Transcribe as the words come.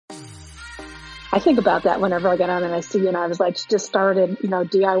I think about that whenever I get on and I see, I was like, just started,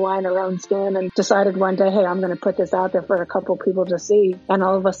 DIYing her own skin and decided one day, hey, I'm going to put this out there for a couple people to see. And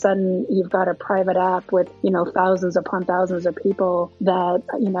all of a sudden you've got a private app with, thousands upon thousands of people that,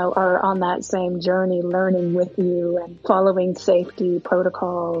 are on that same journey, learning with you and following safety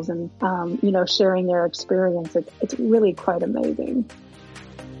protocols and, sharing their experience. It's really quite amazing.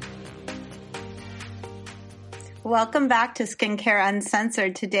 Welcome back to Skincare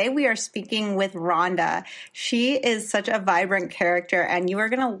Uncensored. Today we are speaking with Rhonda. She is such a vibrant character, and you are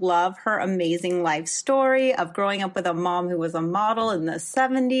going to love her amazing life story of growing up with a mom who was a model in the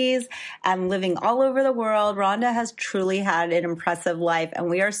 70s and living all over the world. Rhonda has truly had an impressive life, and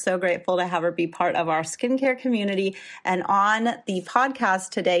we are so grateful to have her be part of our skincare community and on the podcast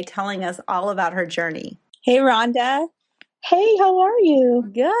today telling us all about her journey. Hey, Rhonda. Hey, how are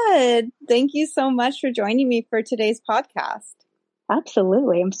you? Good. Thank you so much for joining me for today's podcast.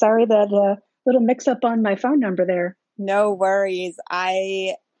 Absolutely. I'm sorry that little mix up on my phone number there. No worries.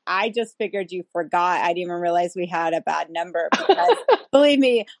 I just figured you forgot. I didn't even realize we had a bad number because believe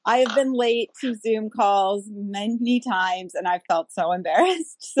me, I have been late to Zoom calls many times and I felt so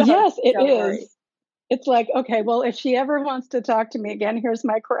embarrassed. So yes, it is. Worry. It's like, okay, well, if she ever wants to talk to me again, here's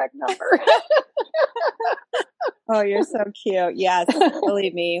my correct number. Oh, you're so cute. Yes,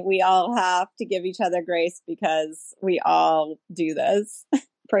 believe me, we all have to give each other grace because we all do this.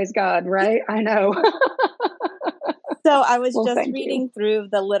 Praise God, right? I know. So I was just reading through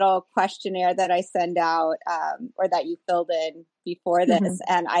the little questionnaire that I send out or that you filled in before this.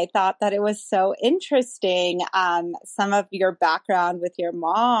 And I thought that it was so interesting, some of your background with your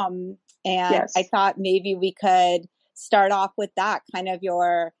mom. And I thought maybe we could start off with that, kind of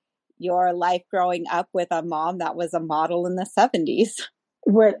your life growing up with a mom that was a model in the 70s.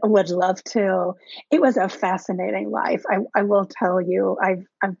 Would love to. It was a fascinating life. I will tell you,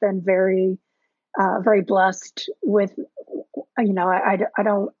 I've been very, very blessed with,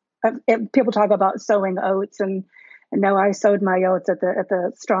 people talk about sowing oats and no, I sowed my oats at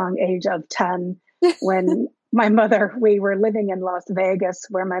the strong age of 10 when we were living in Las Vegas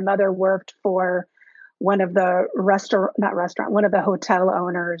where my mother worked for one of the one of the hotel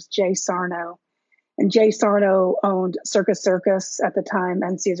owners, Jay Sarno. And Jay Sarno owned Circus at the time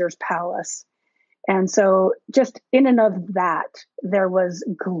and Caesar's Palace. And so just in and of that, there was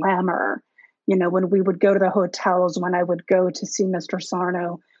glamour. When we would go to the hotels, when I would go to see Mr.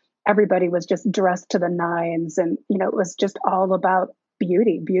 Sarno, everybody was just dressed to the nines. And, it was just all about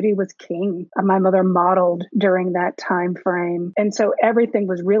beauty. Beauty was king. My mother modeled during that time frame. And so everything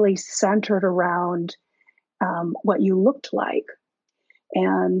was really centered around what you looked like.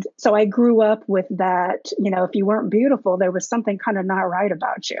 And so I grew up with that, if you weren't beautiful, there was something kind of not right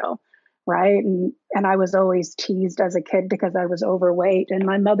about you. Right. And I was always teased as a kid because I was overweight. And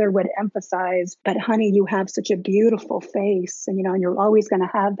my mother would emphasize, but honey, you have such a beautiful face and, and you're always going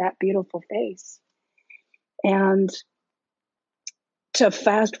to have that beautiful face. And to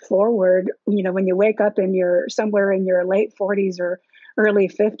fast forward, when you wake up and you're somewhere in your late 40s or early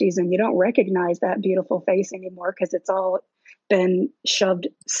 50s and you don't recognize that beautiful face anymore because it's all been shoved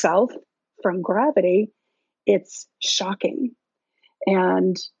south from gravity, it's shocking.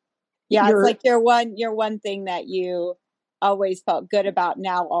 And yeah, it's like your one thing that you always felt good about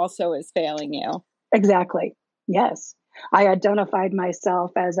now also is failing you. Exactly. Yes. I identified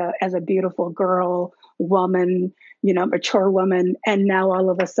myself as a beautiful girl, woman, mature woman. And now all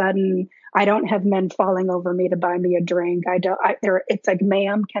of a sudden I don't have men falling over me to buy me a drink. It's like,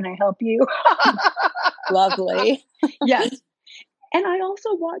 ma'am, can I help you? Lovely. Yes. And I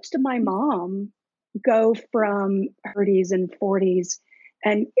also watched my mom go from her 30s and 40s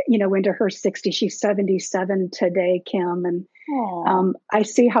and, into her 60s. She's 77 today, Kim. And I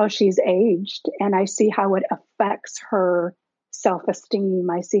see how she's aged and I see how it affects her self-esteem.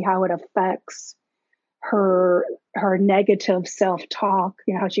 I see how it affects her negative self-talk,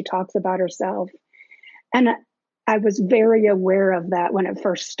 how she talks about herself. And I was very aware of that when it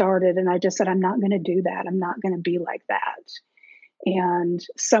first started. And I just said, I'm not going to do that. I'm not going to be like that. And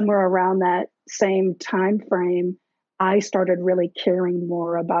somewhere around that same time frame, I started really caring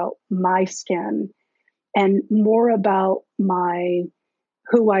more about my skin and more about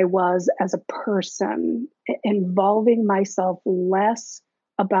who I was as a person, involving myself less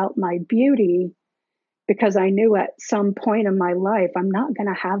about my beauty, because I knew at some point in my life, I'm not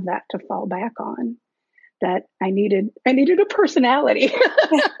going to have that to fall back on, that I needed a personality.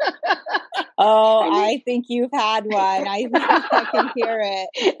 Oh, I think you've had one. I can hear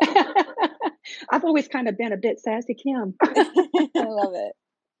it. I've always kind of been a bit sassy, Kim. I love it.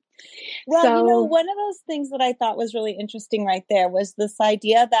 Well, So one of those things that I thought was really interesting right there was this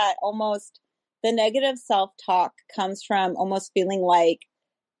idea that almost the negative self-talk comes from almost feeling like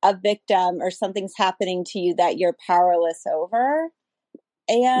a victim or something's happening to you that you're powerless over.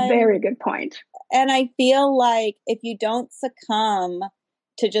 And very good point. I feel like if you don't succumb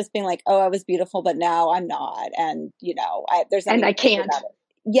to just being like, oh, I was beautiful, but now I'm not. And, there's nothing And I I can do can't. about it.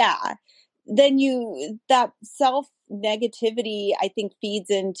 Yeah. Then that self negativity, I think, feeds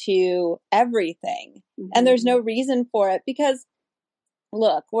into everything. Mm-hmm. And there's no reason for it because,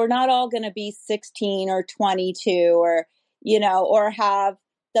 look, we're not all going to be 16 or 22 or have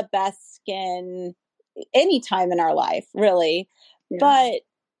the best skin anytime in our life, really. Yeah. But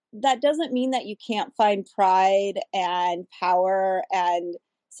that doesn't mean that you can't find pride and power and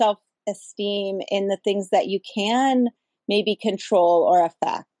self-esteem in the things that you can maybe control or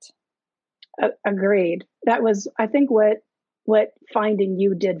affect. Agreed. That was, I think, what finding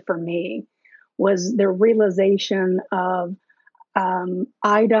you did for me was the realization of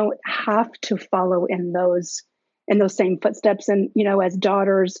I don't have to follow in those same footsteps. And as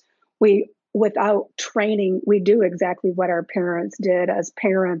daughters, we without training, we do exactly what our parents did as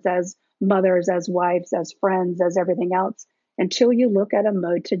parents, as mothers, as wives, as friends, as everything else, until you look at a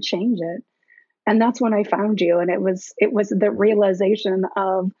mode to change it. And that's when I found you. And it was the realization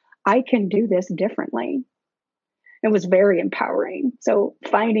of I can do this differently. It was very empowering. So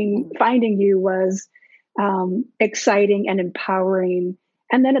finding you was exciting and empowering.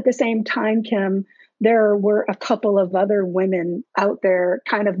 And then at the same time, Kim, there were a couple of other women out there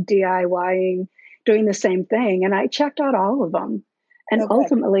kind of DIYing, doing the same thing. And I checked out all of them. And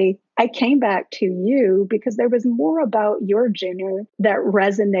ultimately, I came back to you because there was more about your journey that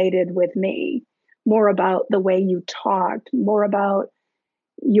resonated with me, more about the way you talked, more about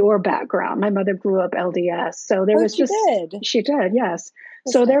your background. My mother grew up LDS. So there was she did, yes.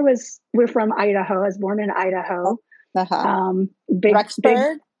 So we're from Idaho. I was born in Idaho.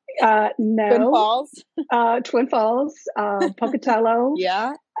 Rexburg? No. Twin Falls? Twin Falls, Pocatello.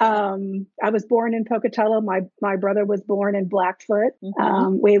 Yeah. I was born in Pocatello. My brother was born in Blackfoot.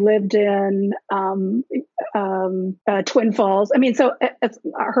 Mm-hmm. We lived in Twin Falls. I mean, so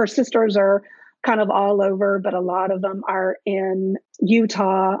her sisters are kind of all over, but a lot of them are in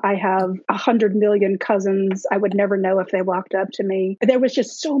Utah. I have 100 million cousins. I would never know if they walked up to me. There was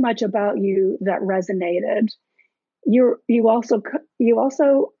just so much about you that resonated. You also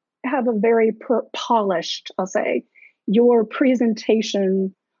have a very polished, I'll say, your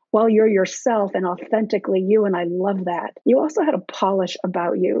presentation while you're yourself and authentically you. And I love that. You also had a polish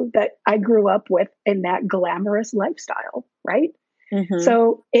about you that I grew up with in that glamorous lifestyle, right? Mm-hmm.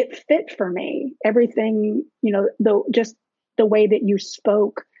 So it fit for me. Everything, just the way that you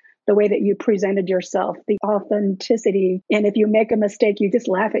spoke, the way that you presented yourself, the authenticity. And if you make a mistake, you just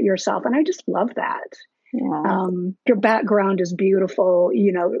laugh at yourself. And I just love that. Yeah. Your background is beautiful.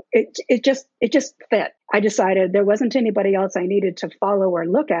 It just fit. I decided there wasn't anybody else I needed to follow or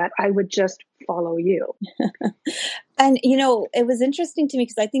look at. I would just follow you. And, it was interesting to me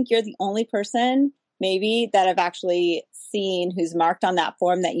because I think you're the only person maybe that I've actually seen who's marked on that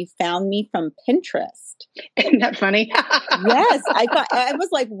form that you found me from Pinterest. Isn't that funny? Yes. I was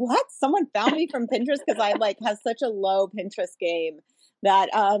like, what? Someone found me from Pinterest? Because I have such a low Pinterest game that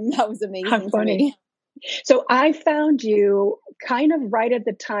was amazing to me. So I found you kind of right at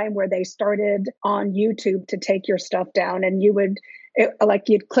the time where they started on YouTube to take your stuff down, and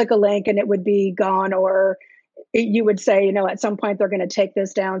you'd click a link and it would be gone, or you would say, at some point they're going to take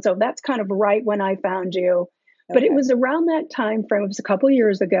this down. So that's kind of right when I found you. Okay. But it was around that time frame. It was a couple of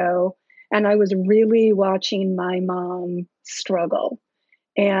years ago, and I was really watching my mom struggle.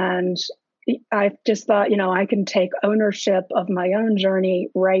 And I just thought, I can take ownership of my own journey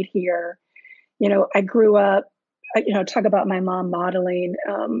right here. I grew up, talk about my mom modeling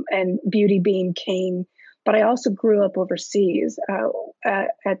and beauty being king, but I also grew up overseas.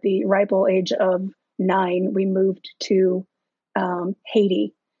 At the ripe old age of 9, we moved to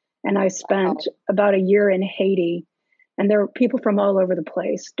Haiti, and I spent about a year in Haiti. And there were people from all over the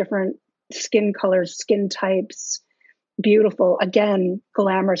place, different skin colors, skin types, beautiful, again,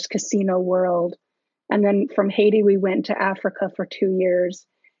 glamorous casino world. And then from Haiti, we went to Africa for 2 years.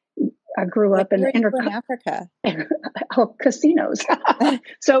 I grew up in Africa. Casinos.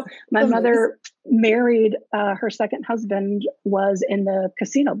 So my mother married, her second husband was in the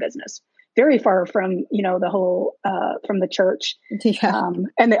casino business, very far from, the whole, from the church,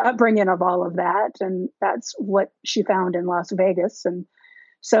 and the upbringing of all of that. And that's what she found in Las Vegas. And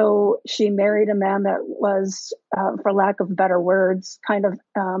so she married a man that was, for lack of better words, kind of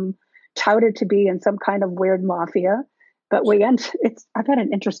touted to be in some kind of weird mafia. but I've had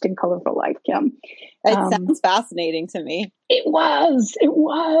an interesting, colorful life, Kim. It sounds fascinating to me. It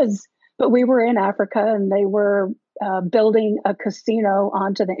was. But we were in Africa and they were building a casino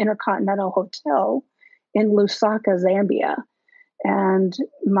onto the Intercontinental Hotel in Lusaka, Zambia. And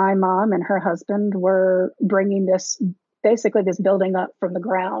my mom and her husband were bringing basically this building up from the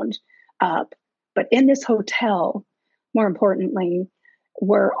ground up. But in this hotel, more importantly,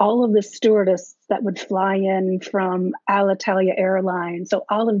 were all of the stewardesses that would fly in from Alitalia Airlines. So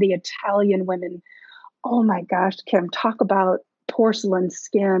all of the Italian women, oh my gosh, Kim, talk about porcelain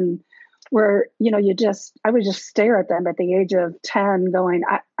skin, where, I would just stare at them at the age of 10 going,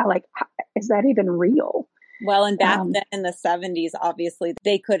 I like, is that even real? Well, and back then in the 70s, obviously,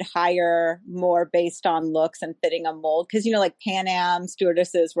 they could hire more based on looks and fitting a mold. Because, like Pan Am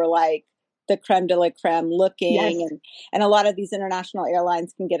stewardesses were like the creme de la creme looking. Yes. And a lot of these international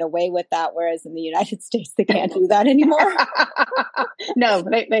airlines can get away with that. Whereas in the United States, they can't do that anymore. No,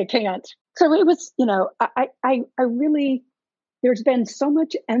 they can't. So it was, I really, there's been so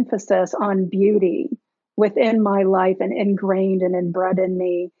much emphasis on beauty within my life and ingrained and inbred in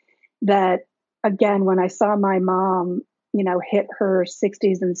me that, again, when I saw my mom, hit her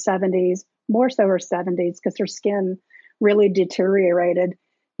 60s and 70s, more so her 70s, because her skin really deteriorated.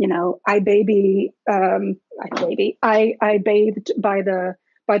 I bathed by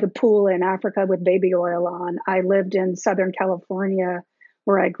the pool in Africa with baby oil on. I lived in Southern California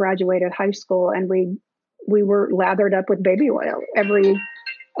where I graduated high school, and we were lathered up with baby oil every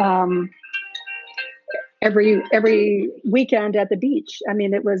weekend at the beach. I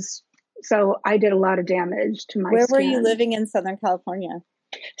mean, it was, so I did a lot of damage to my skin. Where skin. were you living in Southern California?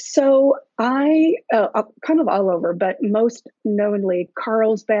 So I kind of all over, but most knowingly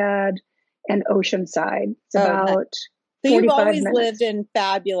Carlsbad and Oceanside. It's about so you've always minutes. Lived in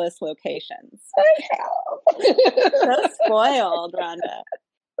fabulous locations. I have. So spoiled, Rhonda.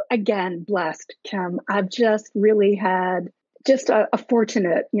 Again, blessed, Kim. I've just really had just a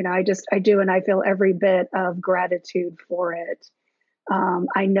fortunate, I do, and I feel every bit of gratitude for it.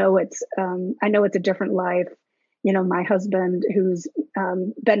 I know it's a different life. My husband, who's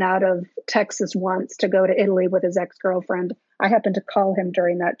been out of Texas once to go to Italy with his ex-girlfriend, I happened to call him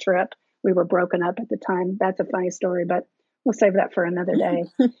during that trip. We were broken up at the time. That's a funny story, but we'll save that for another day.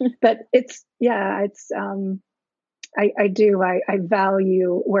 But I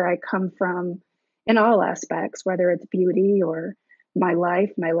value where I come from in all aspects, whether it's beauty or my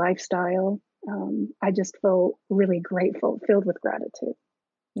life, my lifestyle. I just feel really grateful, filled with gratitude.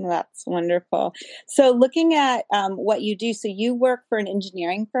 That's wonderful. So looking at what you do, so you work for an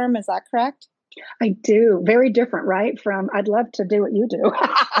engineering firm, is that correct? I do. Very different, right? I'd love to do what you do.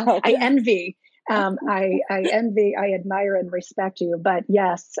 I envy. I envy, I admire and respect you. But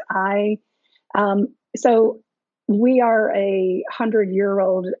yes, so we are a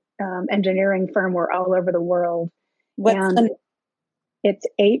 100-year-old engineering firm. We're all over the world. It's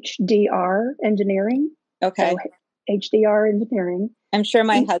HDR Engineering. Okay. So HDR Engineering. I'm sure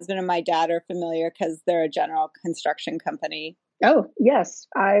my husband and my dad are familiar because they're a general construction company. Oh, yes.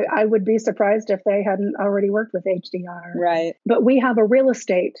 I would be surprised if they hadn't already worked with HDR. Right. But we have a real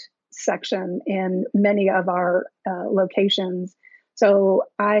estate section in many of our locations. So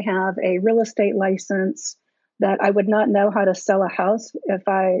I have a real estate license that I would not know how to sell a house if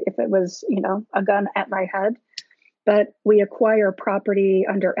it was, a gun at my head. But we acquire property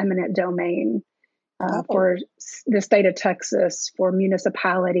under eminent domain for the state of Texas, for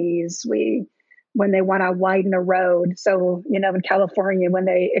municipalities. When they want to widen a road. So, in California, when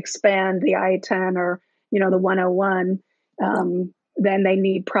they expand the I-10 or, the 101, then they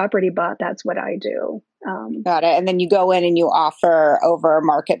need property bought. That's what I do. Got it. And then you go in and you offer over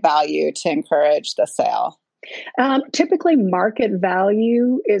market value to encourage the sale. Typically, market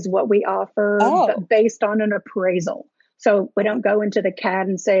value is what we offer, but based on an appraisal. So we don't go into the CAD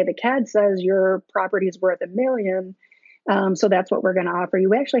and say, the CAD says your property is worth $1 million. So that's what we're going to offer you.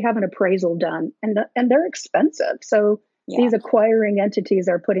 We actually have an appraisal done, and they're expensive. So these acquiring entities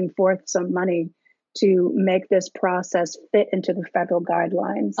are putting forth some money to make this process fit into the federal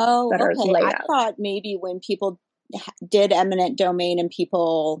guidelines that are laid out. I thought maybe when people did eminent domain and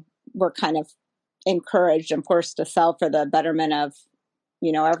people were kind of encouraged and forced to sell for the betterment of,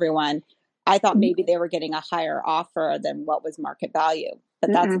 everyone, I thought maybe they were getting a higher offer than what was market value.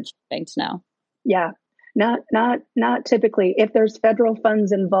 But that's interesting to know. Yeah. Not typically. If there's federal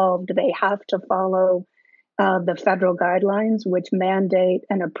funds involved, they have to follow the federal guidelines, which mandate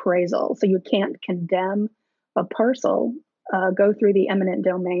an appraisal. So you can't condemn a parcel, go through the eminent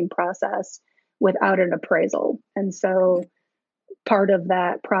domain process without an appraisal. And so part of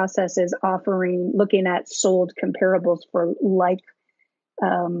that process is looking at sold comparables for like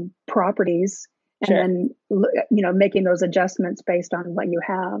properties, and Sure. then making those adjustments based on what you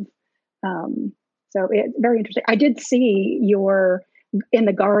have. So it's very interesting. I did see your in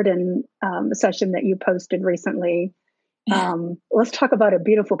the garden session that you posted recently. Let's talk about a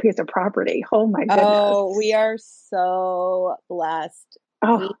beautiful piece of property. Oh my goodness. Oh, we are so blessed.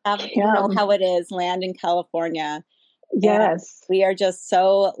 Oh, We have, you know Kim. how it is, land in California, and Yes. we are just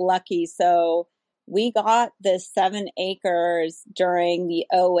so lucky. So we got this 7 acres during the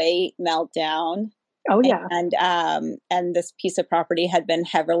 '08 meltdown. Oh yeah. And this piece of property had been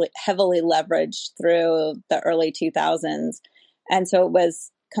heavily leveraged through the early 2000s. And so it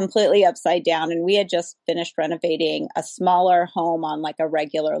was completely upside down. And we had just finished renovating a smaller home on like a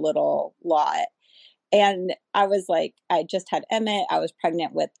regular little lot. And I was like, I just had Emmett. I was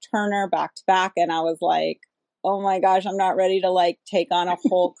pregnant with Turner back to back. And I was like, oh my gosh, I'm not ready to like take on a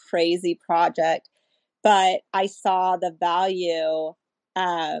whole crazy project. But I saw the value.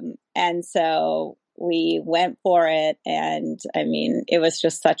 And so we went for it. And I mean, it was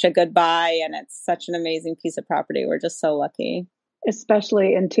just such a good buy. And it's such an amazing piece of property. We're just so lucky.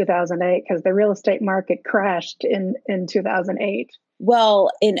 Especially in 2008, because the real estate market crashed in 2008. Well,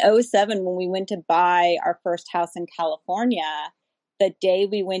 in '07, when we went to buy our first house in California, the day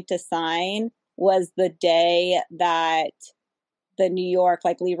we went to sign was the day that the New York,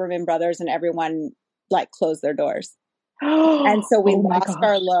 like Lieberman Brothers and everyone, like closed their doors. And so we Oh my lost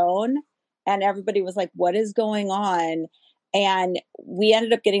our gosh. loan, and everybody was like, what is going on? And we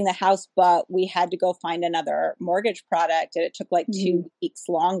ended up getting the house, but we had to go find another mortgage product. And it took like 2 weeks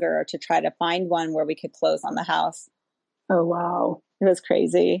longer to try to find one where we could close on the house. Oh, wow. It was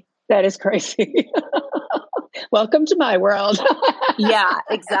crazy. That is crazy. Welcome to my world. Yeah,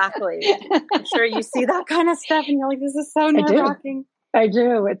 exactly. I'm sure you see that kind of stuff and you're like, this is so nerve-wracking. I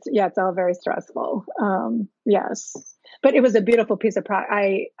do. It's all very stressful. Yes, but it was a beautiful piece of product.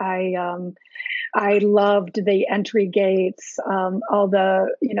 I loved the entry gates, all the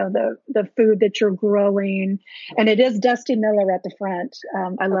the food that you're growing, and it is Dusty Miller at the front.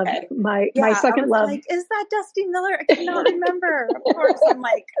 I love my second love. Like, is that Dusty Miller? I cannot remember. Of course, I'm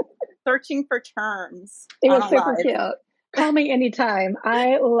like searching for terms. It was super cute. Call me anytime.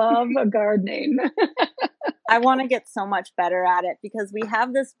 I love gardening. I want to get so much better at it because we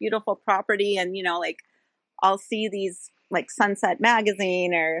have this beautiful property, and like I'll see these like Sunset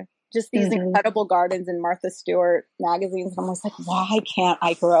Magazine or just these incredible gardens in Martha Stewart magazines. And I'm always like, why can't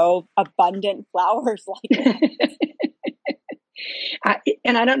I grow abundant flowers like that?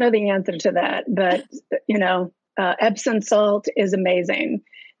 And I don't know the answer to that, but Epsom salt is amazing.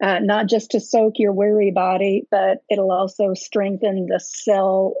 Not just to soak your weary body, but it'll also strengthen the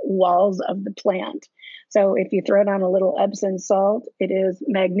cell walls of the plant. So if you throw down a little Epsom salt, it is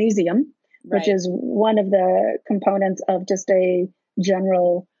magnesium, which is one of the components of just a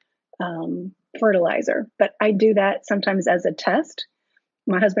general fertilizer. But I do that sometimes as a test.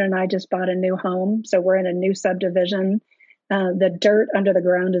 My husband and I just bought a new home, so we're in a new subdivision. The dirt under the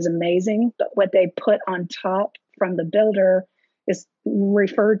ground is amazing, but what they put on top from the builder is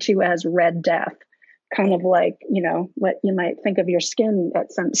referred to as red death, kind of like what you might think of your skin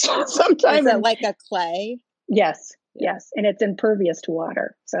at some time. Is it like a clay? Yes, and it's impervious to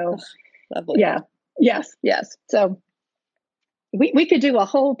water. So, lovely. Yeah, yes. So we could do a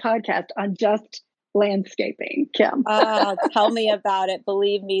whole podcast on just landscaping, Kim. Tell me about it.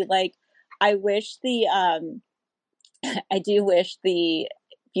 Believe me, like I wish I do wish the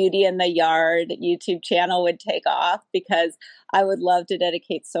Beauty in the Yard YouTube channel would take off because I would love to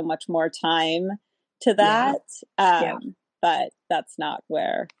dedicate so much more time to that. But that's not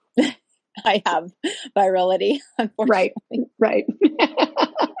where I have virality, unfortunately. Right.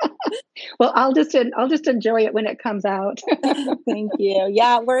 Well, I'll just enjoy it when it comes out. Thank you.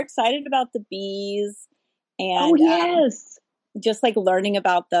 Yeah, we're excited about the bees and just like learning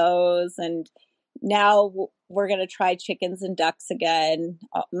about those. And now we're going to try chickens and ducks again.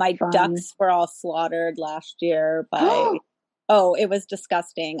 My ducks were all slaughtered last year by, it was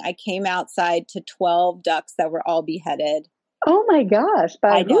disgusting. I came outside to 12 ducks that were all beheaded. Oh my gosh.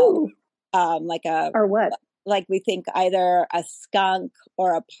 By who? Or what? Like we think either a skunk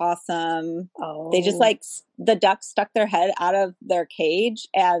or a possum. They just the ducks stuck their head out of their cage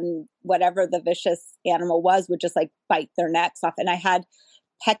and whatever the vicious animal was would just like bite their necks off. And I had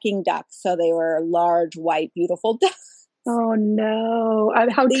pecking ducks. So they were large, white, beautiful ducks. Oh no.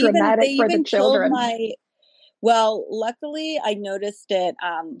 How traumatic for the children. Well, luckily I noticed it.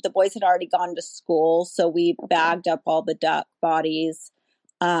 The boys had already gone to school. So we bagged up all the duck bodies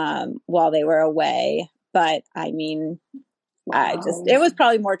while they were away. But I mean, Wow. It was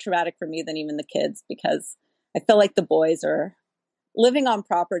probably more traumatic for me than even the kids, because I feel like the boys are living on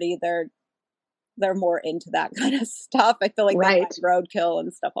property. They're more into that kind of stuff. I feel like they find roadkill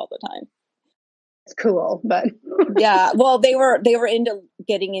and stuff all the time. It's cool, but yeah. Well, they were into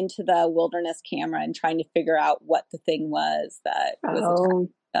getting into the wilderness camera and trying to figure out what the thing was that was attacking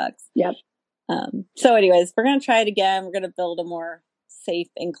ducks. Yep. So anyways, we're going to try it again. We're going to build a more safe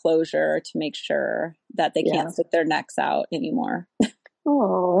enclosure to make sure that they can't stick their necks out anymore.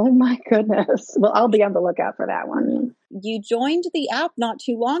 Oh my goodness. Well, I'll be on the lookout for that one. You joined the app not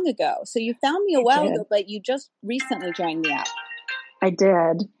too long ago. So you found me a while ago, but you just recently joined the app. I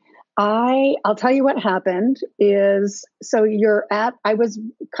did. I'll tell you what happened is, so your app, I was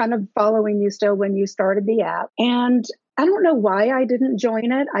kind of following you still when you started the app, and I don't know why I didn't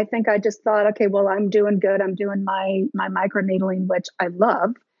join it. I think I just thought, okay, well, I'm doing good. I'm doing my microneedling, which I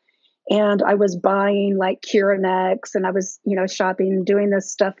love. And I was buying like Curanex, and I was, shopping, doing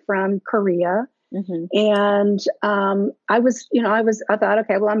this stuff from Korea. Mm-hmm. And I thought,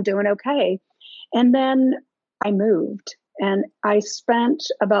 okay, well, I'm doing okay. And then I moved, and I spent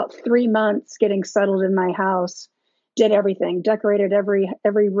about 3 months getting settled in my house, did everything, decorated every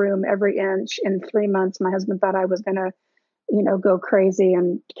room, every inch. In 3 months, my husband thought I was going to, go crazy,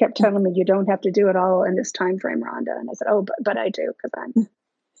 and kept telling me, you don't have to do it all in this time frame, Rhonda. And I said, oh, but I do, because I'm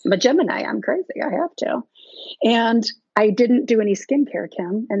a Gemini. I'm crazy. I have to. And I didn't do any skincare,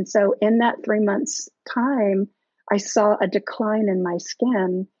 Kim. And so in that 3 months time, I saw a decline in my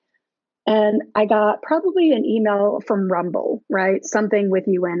skin. And I got probably an email from Rumble, right? Something with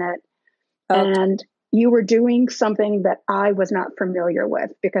you in it. Okay. And you were doing something that I was not familiar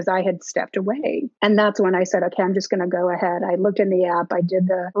with, because I had stepped away. And that's when I said, okay, I'm just going to go ahead. I looked in the app. I did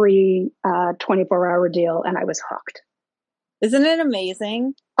the free 24-hour deal, and I was hooked. Isn't it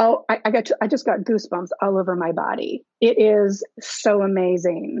amazing? Oh, I just got goosebumps all over my body. It is so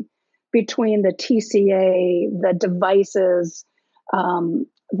amazing. Between the TCA, the devices,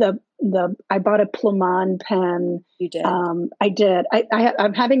 I bought a Plumon pen. You did. I did.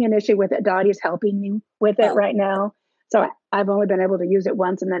 I'm having an issue with it. Dottie's helping me with it right now. So I've only been able to use it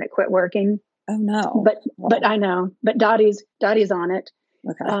once, and then it quit working. Oh no. But I know, but Dottie's on it.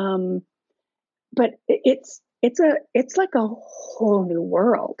 Okay. But it's like a whole new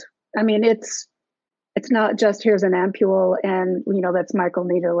world. I mean, it's not just here's an ampule and, let's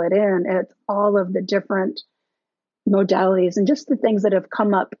microneedle it in. It's all of the different modalities and just the things that have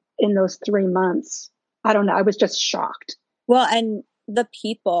come up in those 3 months. I don't know. I was just shocked. Well, and the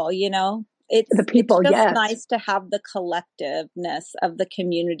people, it's just nice to have the collectiveness of the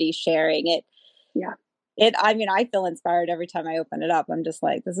community sharing it. Yeah. I feel inspired every time I open it up. I'm just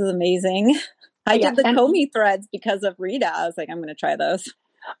like, this is amazing. I did the Comey threads because of Rita. I was like, I'm going to try those.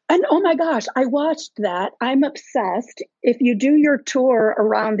 And oh my gosh, I watched that. I'm obsessed. If you do your tour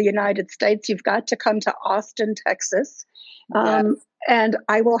around the United States, you've got to come to Austin, Texas. Yes. And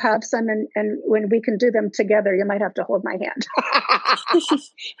I will have some, and when we can do them together, you might have to hold my hand.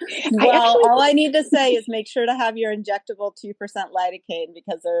 All I need to say is make sure to have your injectable 2% lidocaine,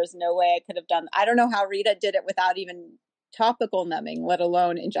 because there's no way I could have done. I don't know how Rita did it without even topical numbing, let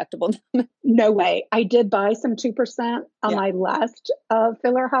alone injectable numbing. No way. I did buy some 2% on my last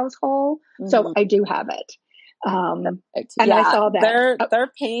filler household, so I do have it. And I saw that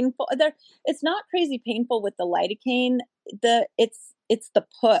they're painful. It's not crazy painful with the lidocaine. It's the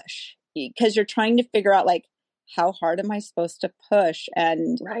push, because you're trying to figure out like, how hard am I supposed to push,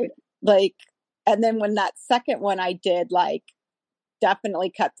 and and then when that second one I did, like,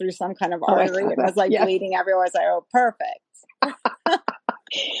 definitely cut through some kind of artery and was like bleeding everywhere. I was like, oh, perfect.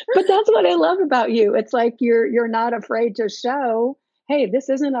 But that's what I love about you. It's like you're not afraid to show, hey, this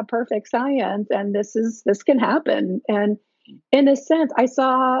isn't a perfect science, and this can happen. And in a sense, I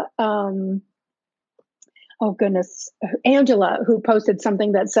saw oh goodness, Angela, who posted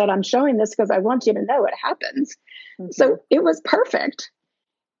something that said, I'm showing this because I want you to know it happens. Mm-hmm. So it was perfect.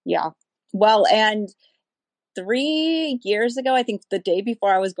 Yeah. Well, and 3 years ago, I think the day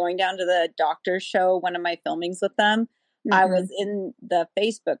before I was going down to the doctor's show, one of my filmings with them, I was in the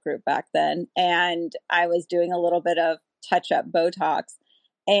Facebook group back then, and I was doing a little bit of touch-up Botox.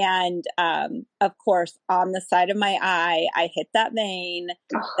 And of course, on the side of my eye, I hit that vein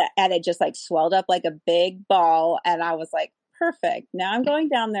and it just like swelled up like a big ball. And I was like, perfect. Now I'm going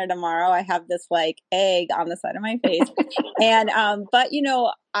down there tomorrow. I have this like egg on the side of my face. And, but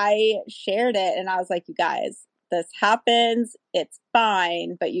I shared it and I was like, you guys, this happens. It's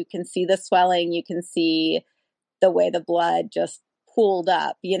fine. But you can see the swelling. You can see the way the blood just pooled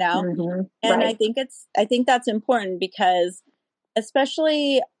up, and I think that's important, because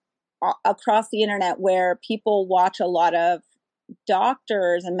especially across the internet, where people watch a lot of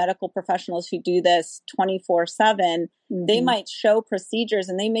doctors and medical professionals who do this 24/7, they might show procedures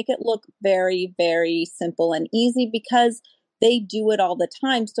and they make it look very, very simple and easy because they do it all the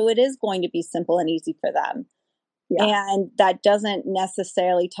time. So it is going to be simple and easy for them. Yeah. And that doesn't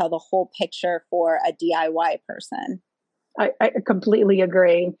necessarily tell the whole picture for a DIY person. I completely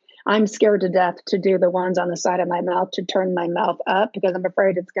agree. I'm scared to death to do the ones on the side of my mouth to turn my mouth up because I'm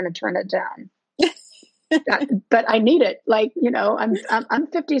afraid it's going to turn it down. But I need it. Like, I'm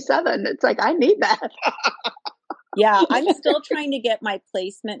 57. It's like, I need that. Yeah, I'm still trying to get my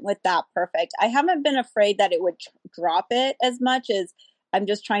placement with that perfect. I haven't been afraid that it would drop it as much as I'm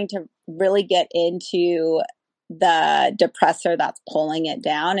just trying to really get into the depressor that's pulling it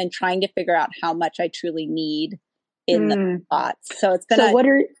down and trying to figure out how much I truly need in the spots. So it's been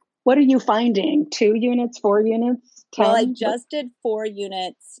what are you finding? 2 units, 4 units? 10? Well, I just did 4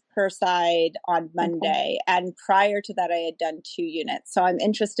 units per side on Monday. Okay. And prior to that, I had done 2 units. So I'm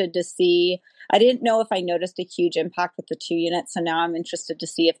interested to see. I didn't know if I noticed a huge impact with the 2 units. So now I'm interested to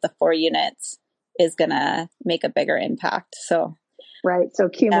see if the 4 units is going to make a bigger impact. So, right. So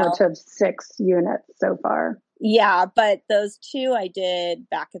cumulative 6 units so far. Yeah. But those 2 I did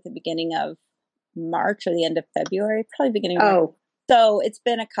back at the beginning of March or the end of February, probably beginning of March. So it's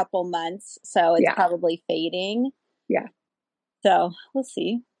been a couple months. So it's probably fading. Yeah. So we'll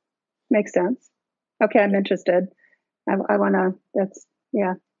see. Makes sense. Okay. I'm interested. I want to,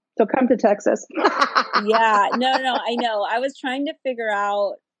 So come to Texas. Yeah. No, I know. I was trying to figure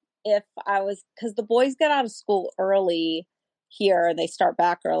out if because the boys get out of school early here. They start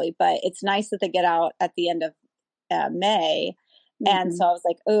back early, but it's nice that they get out at the end of May. And so I was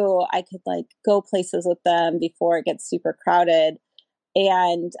like, oh, I could go places with them before it gets super crowded.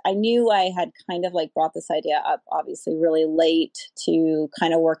 And I knew I had kind of brought this idea up, obviously, really late to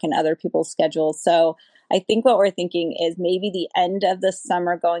kind of work in other people's schedules. So I think what we're thinking is maybe the end of the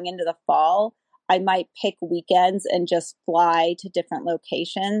summer going into the fall, I might pick weekends and just fly to different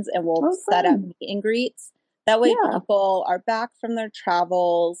locations and we'll set up meet and greets. That way people are back from their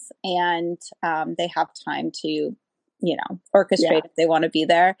travels and they have time to, orchestrate if they want to be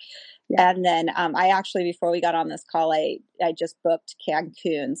there. Yeah. And then I actually, before we got on this call, I just booked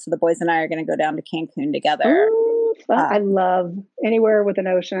Cancun. So the boys and I are going to go down to Cancun together. Ooh, I love anywhere with an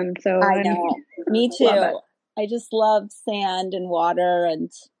ocean. So I know. Me too. I just love sand and water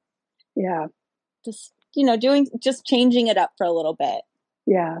and just, just changing it up for a little bit.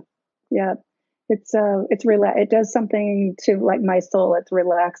 Yeah. Yeah. It's it does something to my soul. It's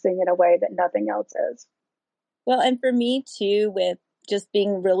relaxing in a way that nothing else is. Well, and for me too, with just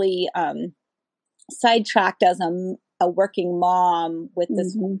being really sidetracked as a working mom with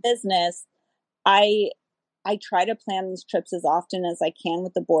this business, I try to plan these trips as often as I can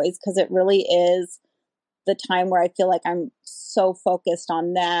with the boys because it really is the time where I feel like I'm so focused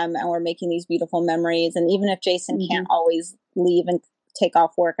on them and we're making these beautiful memories. And even if Jason can't always leave and take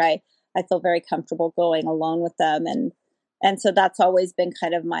off work, I feel very comfortable going alone with them. And so that's always been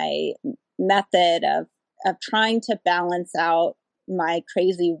kind of my method of trying to balance out my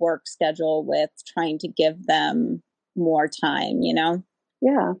crazy work schedule with trying to give them more time, Yeah,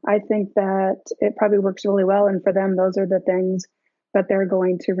 I think that it probably works really well. And for them, those are the things that they're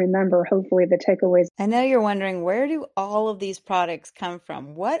going to remember, hopefully the takeaways. I know you're wondering, where do all of these products come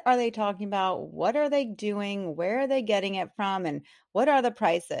from? What are they talking about? What are they doing? Where are they getting it from? And what are the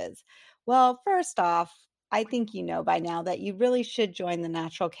prices? Well, first off, I think you know by now that you really should join the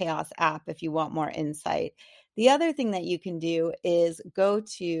Natural Chaos app if you want more insight. The other thing that you can do is go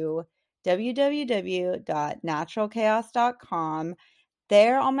to www.naturalchaos.com.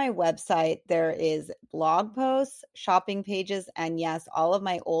 There on my website, there is blog posts, shopping pages, and yes, all of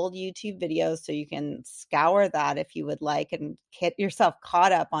my old YouTube videos. So you can scour that if you would like and get yourself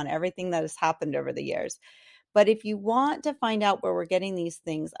caught up on everything that has happened over the years. But if you want to find out where we're getting these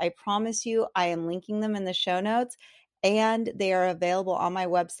things, I promise you I am linking them in the show notes and they are available on my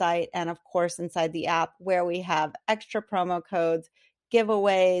website and of course inside the app where we have extra promo codes,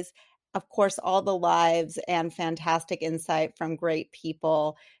 giveaways, of course, all the lives and fantastic insight from great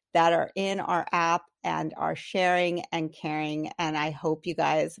people that are in our app and are sharing and caring. And I hope you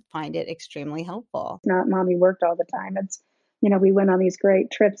guys find it extremely helpful. Not mommy worked all the time. It's, we went on these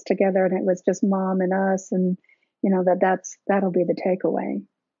great trips together and it was just mom and us. And, that'll be the takeaway.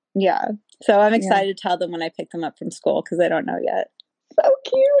 Yeah. So I'm excited to tell them when I pick them up from school because I don't know yet. So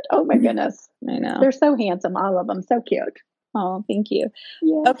cute. Oh my goodness. I know. They're so handsome. All of them. So cute. Oh, thank you.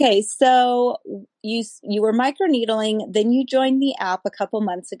 Yeah. Okay, so you were microneedling, then you joined the app a couple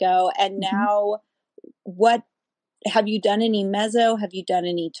months ago, and now what have you done any meso? Have you done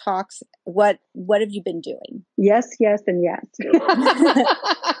any talks? What have you been doing? Yes, and yes.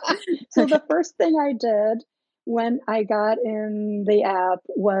 So the first thing I did when I got in the app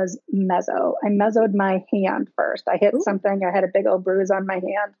was meso. I mesoed my hand first. I hit something. I had a big old bruise on my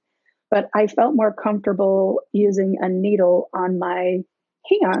hand, but I felt more comfortable using a needle on my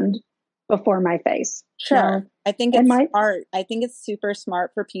hand before my face. Sure. Now, I think it's smart. I think it's super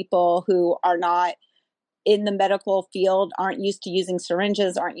smart for people who are not in the medical field, aren't used to using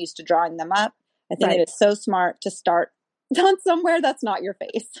syringes, aren't used to drawing them up. I think it is so smart to start on somewhere that's not your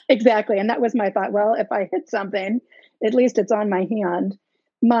face. Exactly. And that was my thought. Well, if I hit something, at least it's on my hand.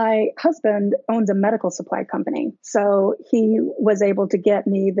 My husband owns a medical supply company. So he was able to get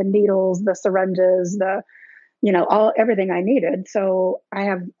me the needles, the syringes, everything I needed. So I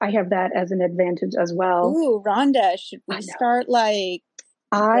have that as an advantage as well. Ooh, Rhonda, should we start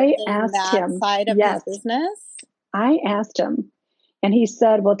I asked that him side of his business? I asked him, and he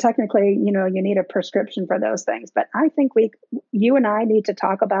said, well, technically, you need a prescription for those things, but I think you and I need to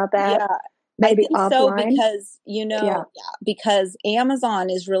talk about that. Yeah. Maybe I think offline. So because Amazon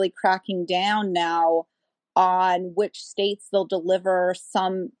is really cracking down now on which states they'll deliver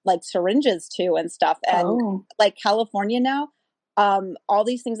some syringes to and stuff. And California now, all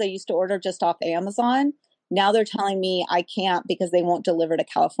these things I used to order just off Amazon, now they're telling me I can't because they won't deliver to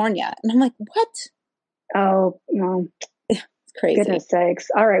California. And I'm like, what? Oh, no. It's crazy. Goodness sakes.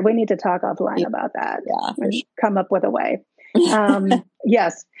 All right. We need to talk offline about that. Yeah. And come up with a way.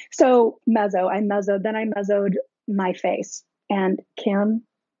 Yes. So I mesoed, then I mesoed my face, and Kim,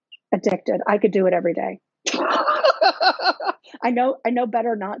 addicted. I could do it every day. I know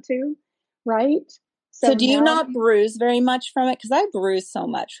better not to, right? So do you not bruise very much from it? Because I bruise so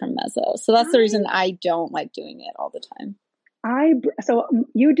much from meso. So that's the reason I don't like doing it all the time. So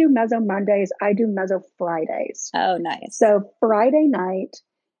you do meso Mondays, I do meso Fridays. Oh, nice. So Friday night.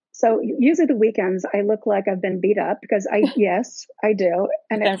 So usually the weekends, I look like I've been beat up because yes, I do.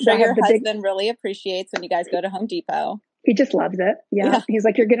 And I'm sure your husband really appreciates when you guys go to Home Depot. He just loves it. Yeah. He's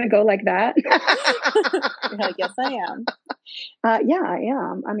like, you're going to go like that? You're like, yes, I am. Yeah, I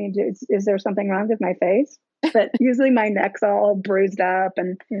am. I mean, is there something wrong with my face? But usually my neck's all bruised up,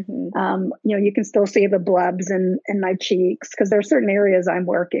 and you can still see the blebs in my cheeks because there are certain areas I'm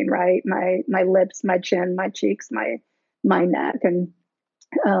working, right? My lips, my chin, my cheeks, my neck, and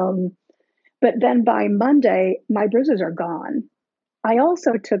but then by Monday my bruises are gone. I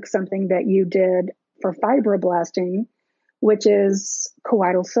also took something that you did for fibroblasting, which is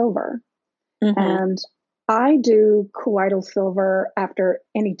colloidal silver, and I do colloidal silver after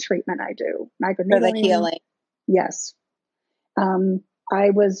any treatment I do. For the healing. Yes.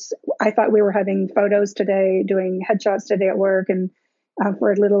 I thought we were having photos today, doing headshots today at work, and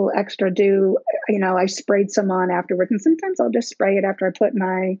for a little extra I sprayed some on afterwards. And sometimes I'll just spray it after I put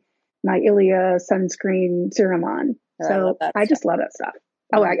my Ilia sunscreen serum on. So I just love that stuff.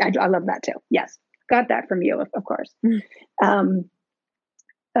 Oh, I love that too. Yes. Got that from you, of course.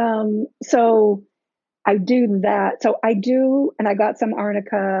 So I do that. So I do, and I got some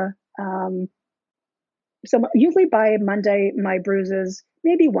arnica. So usually by Monday, my bruises,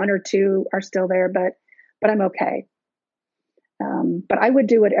 maybe one or two are still there, but I'm okay. But I would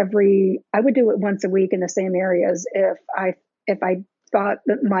do it once a week in the same areas if I thought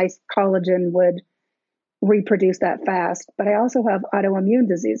that my collagen would reproduce that fast. But I also have autoimmune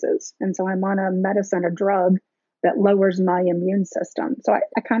diseases, and so I'm on a drug that lowers my immune system. So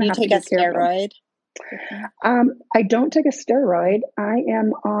I kind of have to be careful. You take a steroid? I don't take a steroid. I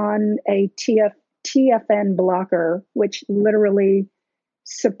am on a TFN blocker, which literally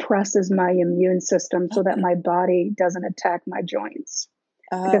suppresses my immune system so that my body doesn't attack my joints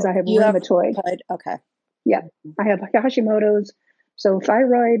because I have rheumatoid. Okay. Yeah. I have Hashimoto's, so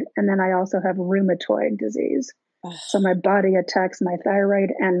thyroid, and then I also have rheumatoid disease. So my body attacks my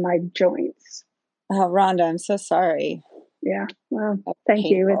thyroid and my joints. Oh, Rhonda, I'm so sorry. Yeah. Well, thank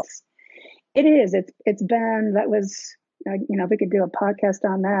you. It is. It's been, that was, if we could do a podcast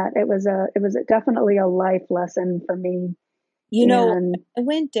on that, it was definitely a life lesson for me. I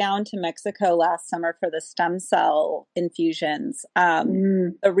went down to Mexico last summer for the stem cell infusions.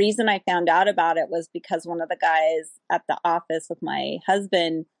 The reason I found out about it was because one of the guys at the office with my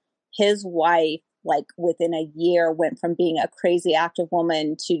husband, his wife, within a year went from being a crazy active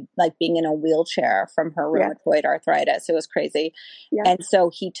woman to being in a wheelchair from her rheumatoid arthritis. It was crazy. Yeah. And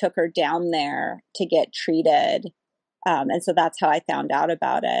so he took her down there to get treated. And so that's how I found out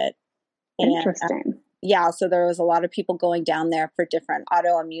about it. Interesting. So there was a lot of people going down there for different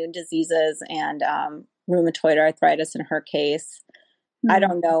autoimmune diseases and rheumatoid arthritis in her case. I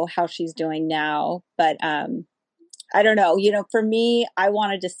don't know how she's doing now, but I don't know, for me, I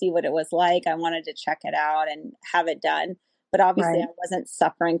wanted to see what it was like. I wanted to check it out and have it done. But obviously Right. I wasn't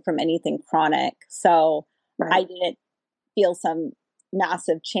suffering from anything chronic. So Right. I didn't feel some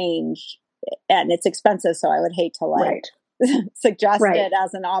massive change, and it's expensive. So I would hate to Right. suggest Right. it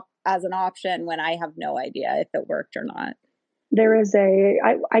as an option when I have no idea if it worked or not. There is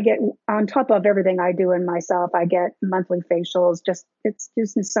I get, on top of everything I do in myself, I get monthly facials. It's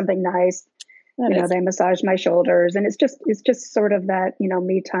just something nice. They massage my shoulders, and it's just sort of that,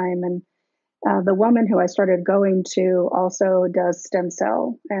 me time. And the woman who I started going to also does stem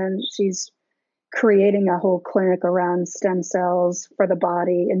cell, and she's creating a whole clinic around stem cells for the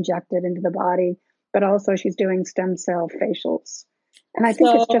body, injected into the body, but also she's doing stem cell facials. And I think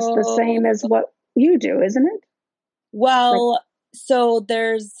it's just the same as what you do, isn't it? Well, so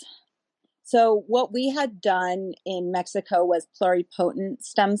what we had done in Mexico was pluripotent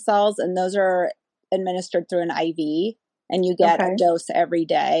stem cells, and those are administered through an IV, and you get a dose every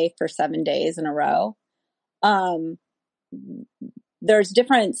day for 7 days in a row. There's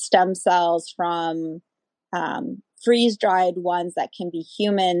different stem cells, from freeze-dried ones that can be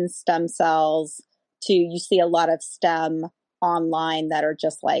human stem cells to, you see a lot of stem online that are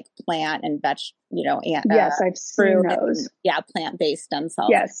just like plant and yes, I've seen those. Plant-based stem cells.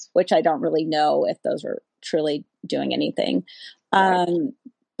 Yes, which I don't really know if those are truly doing anything. Right.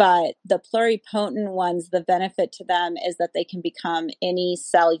 But the pluripotent ones, the benefit to them is that they can become any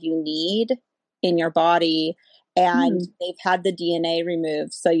cell you need in your body, and they've had the DNA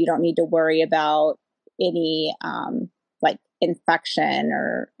removed, so you don't need to worry about any like infection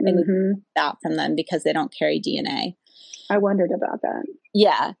or anything like that from them, because they don't carry DNA. I wondered about that.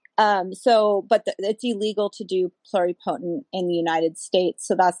 Yeah. But it's illegal to do pluripotent in the United States.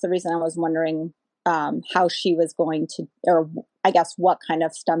 So that's the reason I was wondering how she was going to, or I guess what kind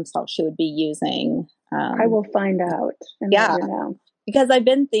of stem cell she would be using. I will find out and let you know. Because I've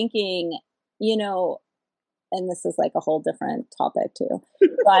been thinking, and this is like a whole different topic too,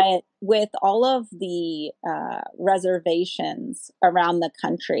 but with all of the reservations around the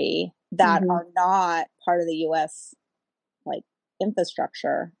country that are not part of the U.S. like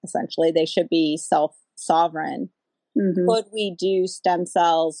infrastructure, essentially, they should be self-sovereign. Could we do stem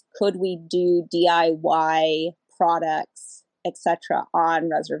cells? Could we do DIY products, etc., on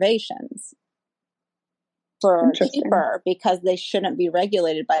reservations for cheaper, because they shouldn't be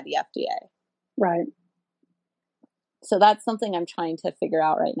regulated by the FDA? Right. So that's something I'm trying to figure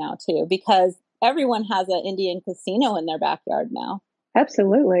out right now too, because everyone has an Indian casino in their backyard now.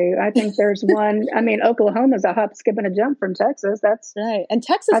 Absolutely. I think there's one. I mean, Oklahoma's a hop, skip, and a jump from Texas. That's right. And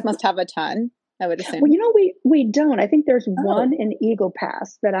Texas must have a ton, I would assume. Well, we don't. I think there's one in Eagle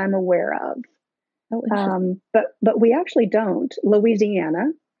Pass that I'm aware of. But we actually don't.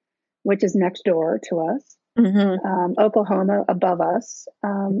 Louisiana, which is next door to us, Oklahoma above us.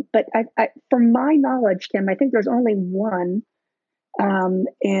 But I, from my knowledge, Kim, I think there's only one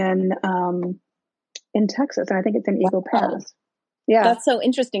in Texas, and I think it's in Eagle Pass. Yeah, that's so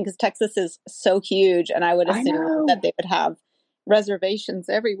interesting, because Texas is so huge, and I would assume that they would have reservations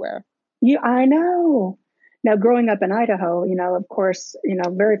everywhere. Yeah, I know. Now, growing up in Idaho, of course,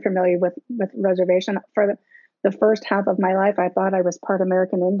 very familiar with reservation. For the first half of my life, I thought I was part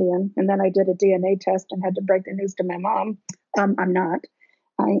American Indian, and then I did a DNA test and had to break the news to my mom. I'm not.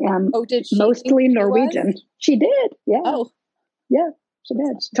 I am mostly Norwegian. She did. Yeah. Oh, yeah, she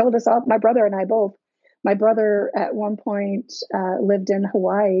did. She told us all. My brother and I both. My brother at one point lived in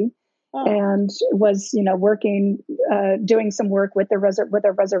Hawaii and was, working, doing some work with a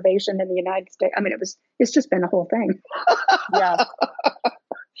reservation in the United States. I mean, it's just been a whole thing. Yeah.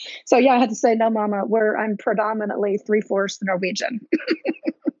 So yeah, I had to say, no, Mama, I'm predominantly 3/4 Norwegian.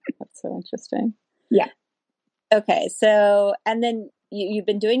 That's so interesting. Yeah. Okay. So, and then you've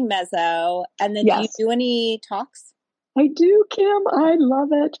been doing meso, and then do you do any talks? I do, Kim. I love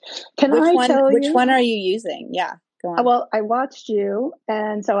it. Which one are you using? Yeah, go on. Well, I watched you,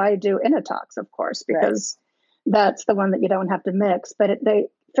 and so I do Initox, of course, because that's the one that you don't have to mix. But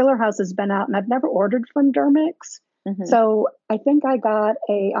Filler House has been out, and I've never ordered from Dermix. So I think I got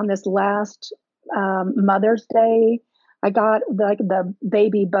on this last Mother's Day, I got the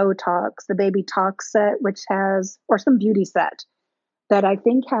baby Botox, the baby Tox set, which has, or some beauty set that I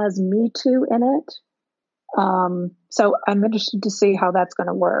think has Me Too in it. So I'm interested to see how that's going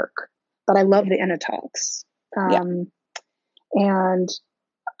to work, but I love the Initox. And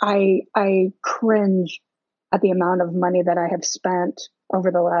I cringe at the amount of money that I have spent over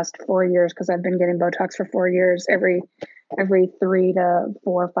the last 4 years, because I've been getting Botox for 4 years, every 3 to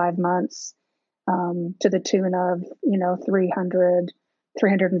 4 or 5 months, to the tune of, $300,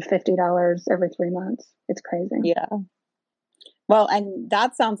 $350 every 3 months. It's crazy. Yeah. Well, and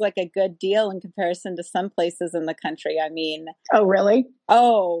that sounds like a good deal in comparison to some places in the country. I mean, oh, really?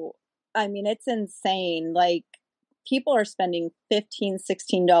 Oh, I mean, it's insane. Like people are spending $15,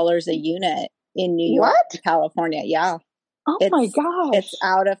 $16 a unit in New York, What? California. Yeah. Oh my gosh. It's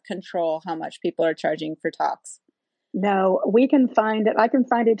out of control how much people are charging for talks. No, we can find it. I can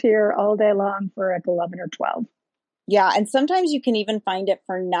find it here all day long for like 11 or 12. Yeah. And sometimes you can even find it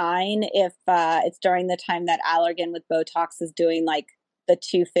for $9 if it's during the time that Allergan with Botox is doing like the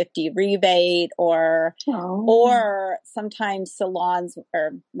 $250 rebate or sometimes salons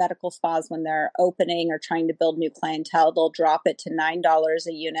or medical spas when they're opening or trying to build new clientele, they'll drop it to $9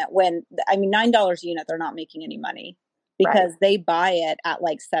 a unit $9 a unit, they're not making any money because they buy it at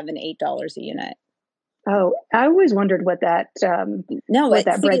like $7-8 a unit. Oh, I always wondered what that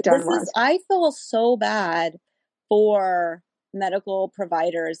breakdown was. I feel so bad for medical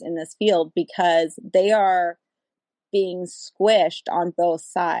providers in this field because they are being squished on both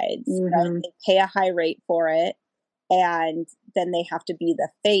sides. Right? They pay a high rate for it, and then they have to be the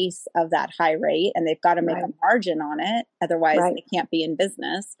face of that high rate, and they've got to make a margin on it. Otherwise, they can't be in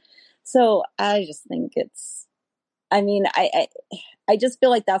business. So I just think I just feel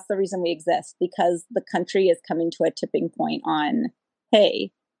like that's the reason we exist, because the country is coming to a tipping point on,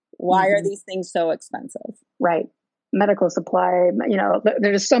 hey, why are these things so expensive? Right. Medical supply,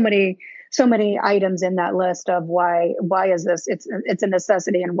 there's so many items in that list of why is this, it's a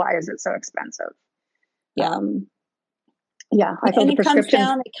necessity, and why is it so expensive? Yeah. I feel the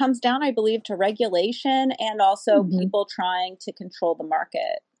prescription. It comes down, I believe, to regulation and also people trying to control the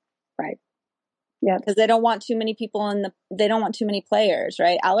market. Right. Yeah. Because they don't want too many people they don't want too many players,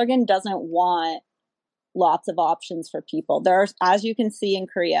 right? Allergan doesn't want lots of options for people. There's, as you can see in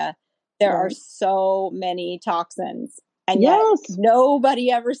Korea, there are so many toxins, and yet nobody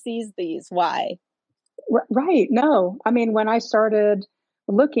ever sees these. Why? Right. No, I mean, when I started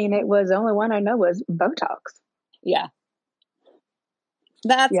looking, it was the only one I know was Botox. Yeah.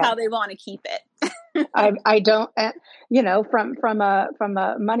 That's how they want to keep it. I don't, from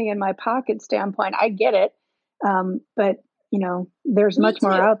a money in my pocket standpoint, I get it. But there's much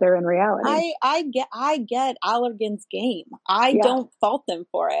more out there in reality. I get Allergan's game. I don't fault them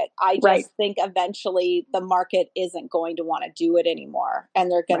for it. I just think eventually the market isn't going to want to do it anymore,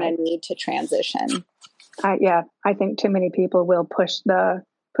 and they're going to need to transition. I think too many people will push the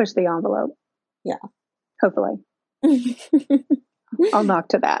envelope. Yeah. Hopefully. I'll knock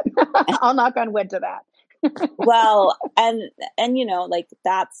to that. I'll knock on wood to that. Well, and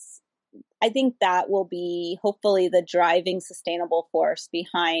I think that will be hopefully the driving sustainable force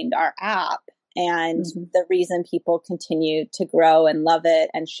behind our app, and the reason people continue to grow and love it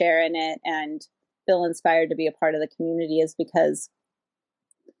and share in it and feel inspired to be a part of the community is because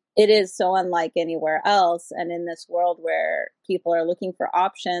it is so unlike anywhere else. And in this world where people are looking for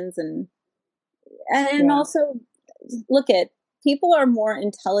options and also people are more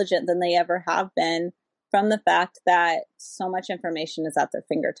intelligent than they ever have been from the fact that so much information is at their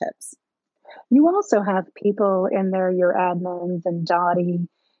fingertips. You also have people in there, your admins and Dottie,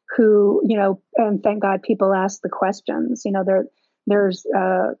 who, and thank God people ask the questions. There's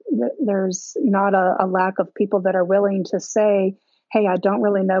not a lack of people that are willing to say, hey, I don't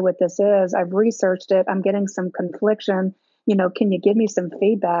really know what this is. I've researched it. I'm getting some confliction. Can you give me some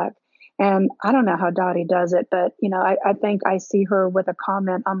feedback? And I don't know how Dottie does it, but, I think I see her with a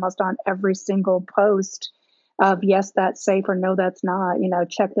comment almost on every single post of, yes, that's safe, or no, that's not,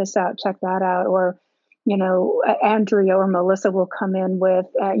 check this out, check that out. Or, Andrea or Melissa will come in with,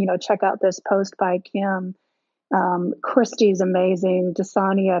 check out this post by Kim. Christy's amazing.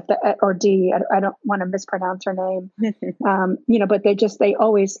 Dasania or Dee, I don't want to mispronounce her name. But they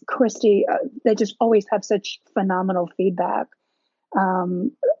always have such phenomenal feedback.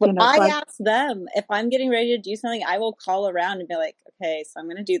 I ask them if I'm getting ready to do something, I will call around and be like, okay, so I'm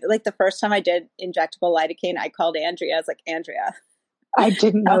going to do that. Like the first time I did injectable lidocaine, I called Andrea. I was like, Andrea. I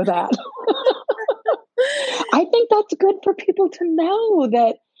didn't know that. I think that's good for people to know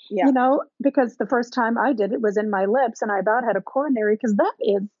that, because the first time I did it was in my lips, and I about had a coronary, because that's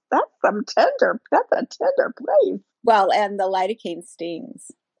a tender place. Well, and the lidocaine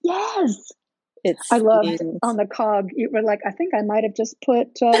stings. Yes. I loved on the cog. You were like, I think I might have just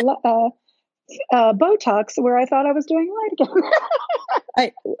put Botox where I thought I was doing lidocaine.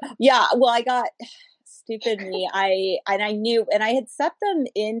 I got stupid me. I knew, and I had set them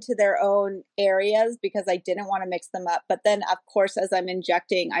into their own areas because I didn't want to mix them up. But then, of course, as I'm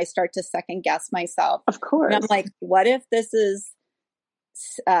injecting, I start to second guess myself. Of course. And I'm like, what if this is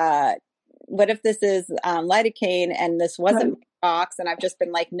lidocaine and this wasn't rocks, and I've just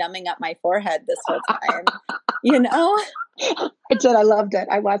been like numbing up my forehead this whole time, you know? I did. I loved it.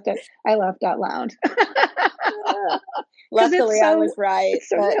 I watched it. I laughed out loud. Luckily, I was right.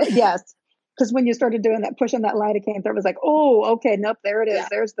 So real. Yes. Because when you started doing that, pushing that lidocaine through, it was like, oh, okay, nope, there it is. Yeah,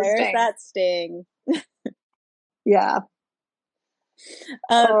 there's sting. That sting. Yeah.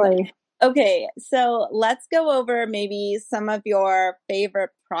 Okay, so let's go over maybe some of your favorite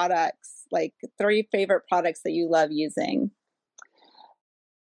products, like 3 favorite products that you love using.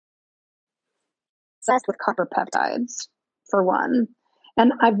 Obsessed with copper peptides, for one.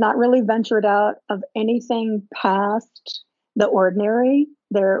 And I've not really ventured out of anything past the ordinary.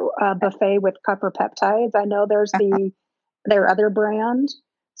 Their buffet with copper peptides. I know there's their other brand.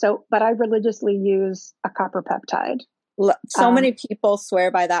 So, but I religiously use a copper peptide. So many people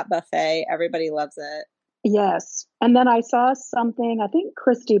swear by that buffet. Everybody loves it. Yes. And then I saw something, I think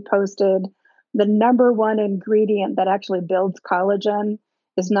Christy posted the number 1 ingredient that actually builds collagen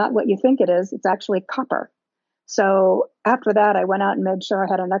is not what you think it is. It's actually copper. So after that, I went out and made sure I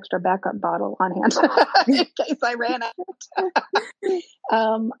had an extra backup bottle on hand in case I ran out.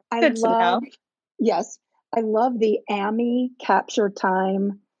 I love the AMI Capture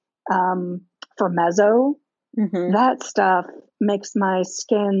Time for Mezzo. Mm-hmm. That stuff makes my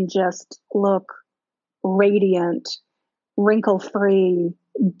skin just look radiant, wrinkle-free,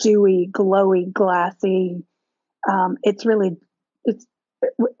 dewy, glowy, glassy. I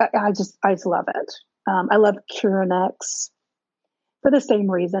just love it. I love Curanex for the same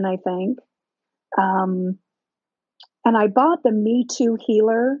reason, I think. And I bought the Me Too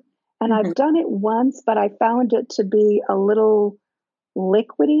Healer, and I've done it once, but I found it to be a little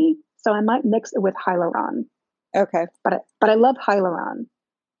liquidy, so I might mix it with hyaluron. Okay. But I love hyaluron.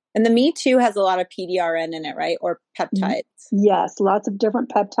 And the Me Too has a lot of PDRN in it, right? Or peptides. Yes, lots of different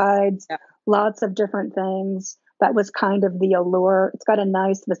peptides, lots of different things. That was kind of the allure. It's got a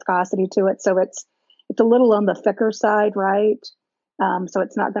nice viscosity to it. So it's a little on the thicker side, right? So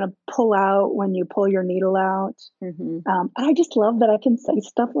it's not going to pull out when you pull your needle out. Mm-hmm. And I just love that I can say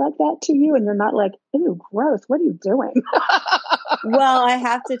stuff like that to you and you're not like, ew, gross, what are you doing? Well, I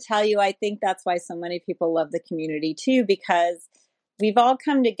have to tell you, I think that's why so many people love the community too, because we've all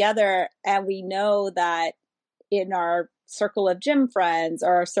come together and we know that in our circle of gym friends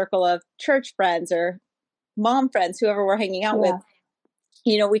or our circle of church friends or mom friends, whoever we're hanging out with,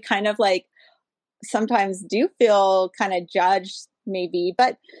 you know, we kind of like sometimes do feel kind of judged maybe,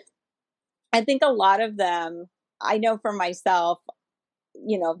 but I think a lot of them, I know for myself,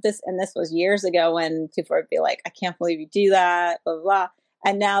 you know, this was years ago when people would be like, I can't believe you do that, blah, blah, blah.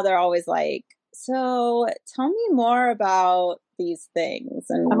 And now they're always like, so tell me more about these things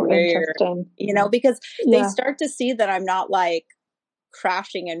and where, you know, because they start to see that I'm not like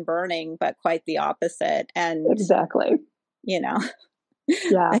crashing and burning, but quite the opposite. And exactly, you know,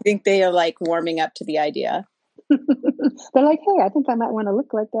 I think they are like warming up to the idea. They're like, hey, I think I might want to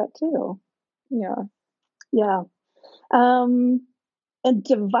look like that too. Yeah.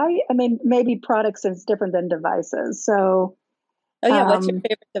 And maybe products is different than devices. So, what's your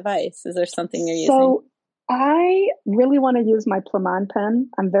favorite device? Is there something you're using? So I really want to use my Plamon pen.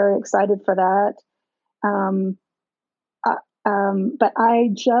 I'm very excited for that. But I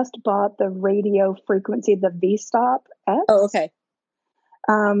just bought the radio frequency, the V-Stop X. Oh, okay.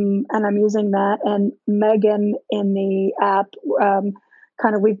 And I'm using that. And Megan in the app,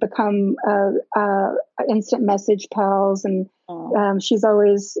 we've become instant message pals. And she's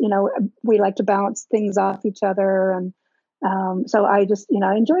always, you know, we like to bounce things off each other. And so I just, you know,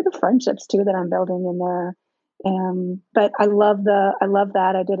 I enjoy the friendships too that I'm building in there. But I love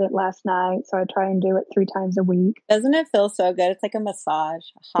that. I did it last night, so I try and do it 3 times a week. Doesn't it feel so good? It's like a massage.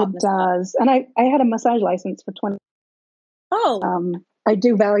 It does. And I had a massage license for 20. Oh. I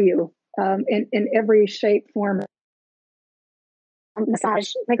do value in every shape, form,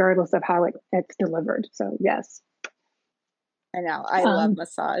 massage, regardless of how it's delivered. So yes. I know. I love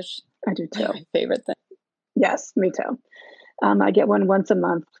massage. I do too. My favorite thing. Yes, me too. I get one once a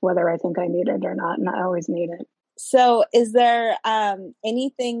month, whether I think I need it or not, and I always need it. So is there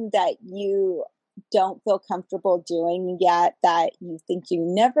anything that you don't feel comfortable doing yet that you think you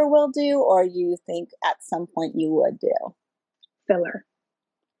never will do, or you think at some point you would do? Filler.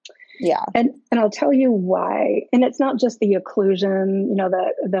 Yeah. And I'll tell you why. And it's not just the occlusion, you know,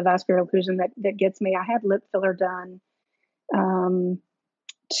 the vascular occlusion that gets me. I had lip filler done.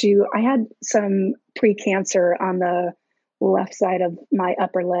 I had some pre-cancer on the left side of my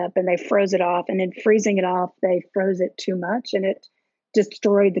upper lip, and they froze it off. And in freezing it off, they froze it too much, and it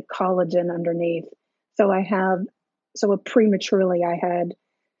destroyed the collagen underneath. So prematurely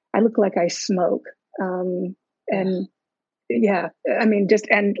I look like I smoke. And yeah, I mean, just,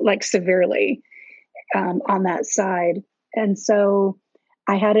 and like severely on that side. And so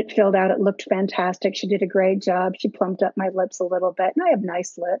I had it filled out. It looked fantastic. She did a great job. She plumped up my lips a little bit, and I have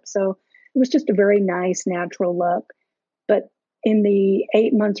nice lips. So it was just a very nice, natural look. But in the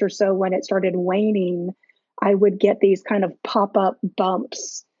 8 months or so when it started waning, I would get these kind of pop up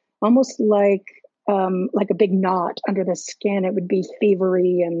bumps, almost like a big knot under the skin. It would be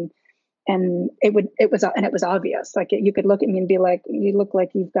fevery, and it was obvious. Like you could look at me and be like, "You look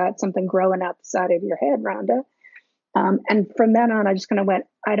like you've got something growing out the side of your head, Rhonda." And from then on, I just kind of went,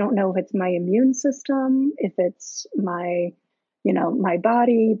 I don't know if it's my immune system, if it's my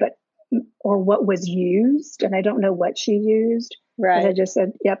body, or what was used. And I don't know what she used. Right. But I just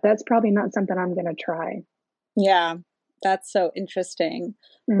said, yep, that's probably not something I'm going to try. Yeah, that's so interesting.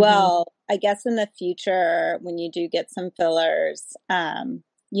 Mm-hmm. Well, I guess in the future, when you do get some fillers,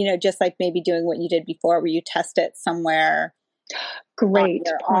 just like maybe doing what you did before, where you test it somewhere. Great on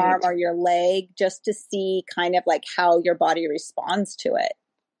your point. arm or your leg, just to see kind of like how your body responds to it.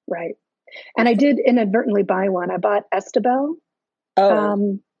 Right. And I did inadvertently buy one. I bought Estebel.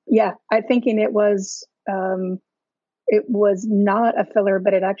 Oh. Yeah. I'm thinking it was not a filler,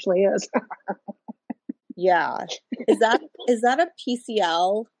 but it actually is. Yeah. Is that a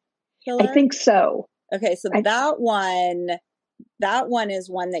PCL filler? I think so. Okay. So that one is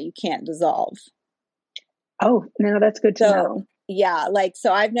one that you can't dissolve. Oh, no, that's good to know. Yeah,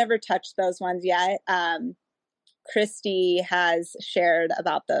 so I've never touched those ones yet. Christy has shared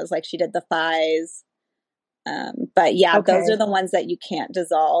about those, like she did the thighs. But yeah, okay. Those are the ones that you can't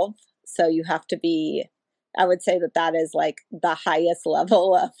dissolve. So you have to be, I would say that is like the highest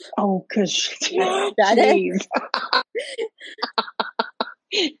level of. Oh, because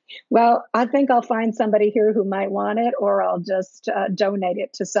Well, I think I'll find somebody here who might want it, or I'll just donate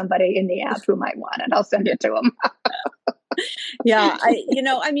it to somebody in the app who might want it. I'll send it to them. Yeah,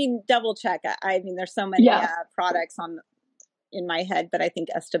 double check. There's so many products in my head, but I think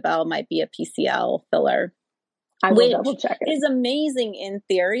Estebel might be a PCL filler. I will double check it. Is amazing in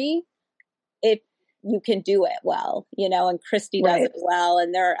theory if you can do it well, and Christy does it well,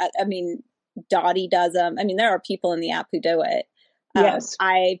 and Dottie does them. There are people in the app who do it. Yes.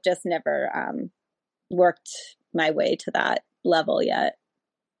 I've just never worked my way to that level yet.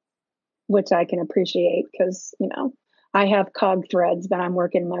 Which I can appreciate because, I have cog threads, but I'm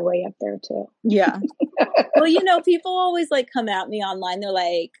working my way up there too. Yeah. Well, people always come at me online. They're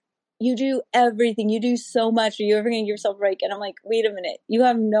like, you do everything. You do so much. Are you ever going to give yourself a break? And I'm like, wait a minute. You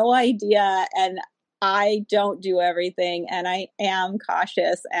have no idea. And I don't do everything. And I am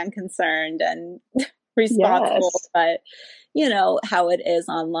cautious and concerned and responsible. Yes. But how it is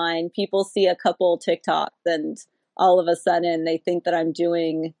online. People see a couple TikToks and all of a sudden they think that I'm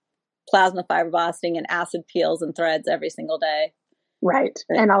doing plasma fibroblasting and acid peels and threads every single day. Right.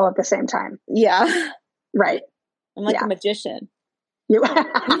 And all at the same time. Yeah. Right. I'm like a magician. You are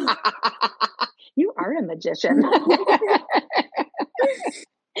a magician.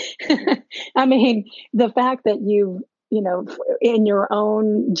 The fact that you in your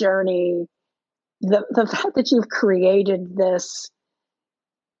own journey, the fact that you've created this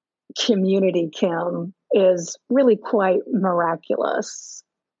community, Kim, is really quite miraculous.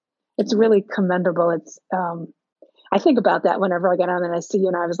 It's really commendable. It's I think about that whenever I get on and I see you,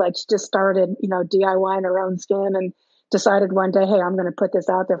 and I was like, she just started, DIYing her own skin and decided one day, hey, I'm going to put this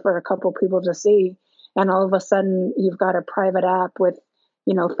out there for a couple people to see. And all of a sudden you've got a private app with,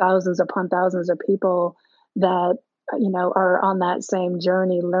 thousands upon thousands of people that, are on that same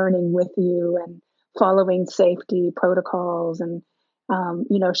journey, learning with you and following safety protocols and,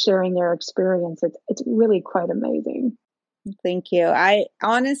 sharing their experience. It's really quite amazing. Thank you. I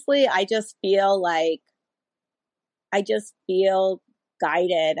honestly, I just feel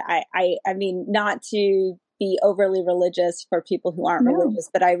guided. I mean, not to be overly religious for people who aren't religious,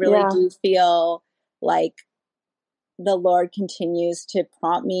 but I really do feel like the Lord continues to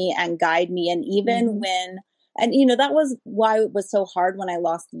prompt me and guide me. And even when, that was why it was so hard when I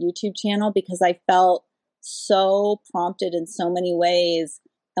lost the YouTube channel, because I felt so prompted in so many ways.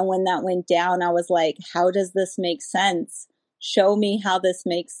 And when that went down, I was like, how does this make sense? Show me how this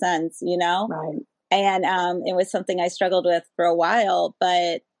makes sense, Right. And it was something I struggled with for a while,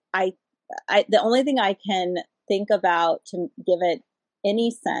 but I the only thing I can think about to give it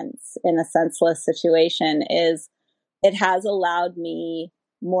any sense in a senseless situation is it has allowed me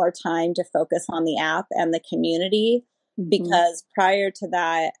more time to focus on the app and the community, because prior to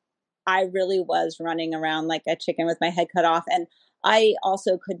that, I really was running around like a chicken with my head cut off. And I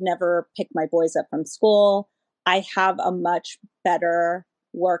also could never pick my boys up from school. I have a much better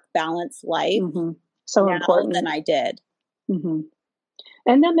work balance life so now important than I did. Mm-hmm.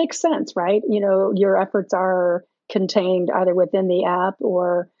 And that makes sense, right? Your efforts are contained either within the app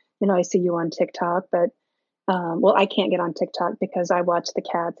or, I see you on TikTok, but well, I can't get on TikTok because I watch the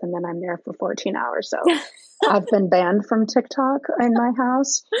cats and then I'm there for 14 hours. So I've been banned from TikTok in my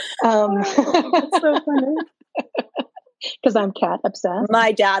house. That's so funny. Because I'm cat obsessed.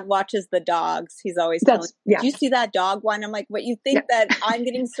 My dad watches the dogs. He's always telling me, did you see that dog one? I'm like, what, you think that I'm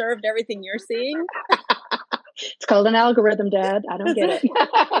getting served everything you're seeing? It's called an algorithm, Dad. I don't get it.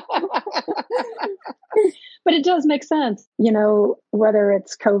 But it does make sense. Whether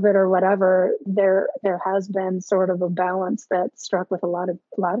it's COVID or whatever, there has been sort of a balance that struck with a lot of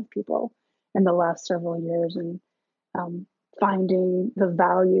people in the last several years, and finding the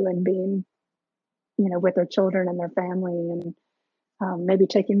value in being, with their children and their family, and maybe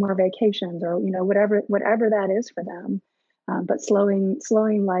taking more vacations or whatever that is for them, but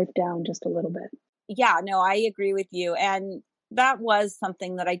slowing life down just a little bit. Yeah, no, I agree with you. And that was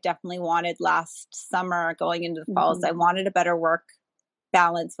something that I definitely wanted last summer going into the fall. I wanted a better work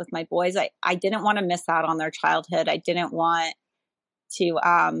balance with my boys. I didn't want to miss out on their childhood. I didn't want to,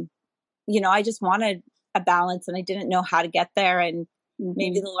 I just wanted a balance, and I didn't know how to get there. And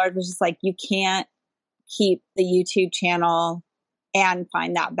maybe the Lord was just like, you can't keep the YouTube channel and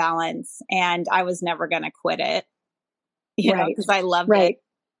find that balance. And I was never going to quit it, because I loved it.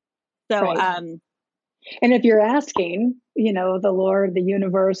 So, and if you're asking, the Lord, the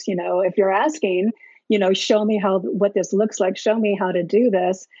universe, if you're asking, show me what this looks like, show me how to do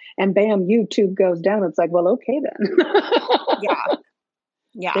this, and bam, YouTube goes down. It's like, well, okay then.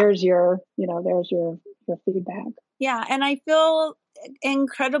 Yeah. There's your feedback. Yeah. And I feel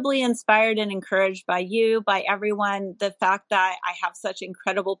incredibly inspired and encouraged by you, by everyone. The fact that I have such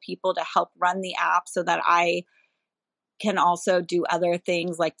incredible people to help run the app so that I can also do other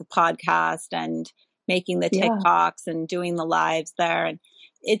things like the podcast and making the TikToks and doing the lives there. And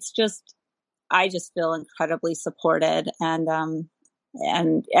it's just, I just feel incredibly supported, and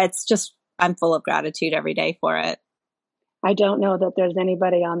it's just, I'm full of gratitude every day for it. I don't know that there's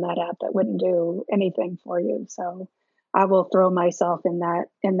anybody on that app that wouldn't do anything for you. So I will throw myself in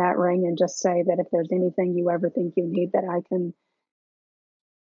that ring and just say that if there's anything you ever think you need, that I can,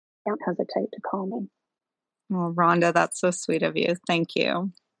 don't hesitate to call me. Well, Rhonda, that's so sweet of you. Thank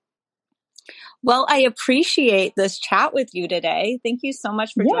you. Well, I appreciate this chat with you today. Thank you so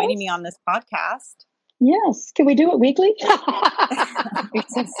much for joining me on this podcast. Yes. Can we do it weekly?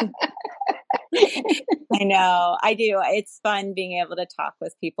 I know. I do. It's fun being able to talk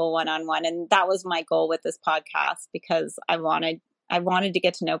with people one-on-one. And that was my goal with this podcast, because I wanted to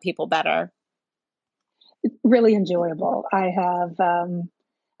get to know people better. It's really enjoyable.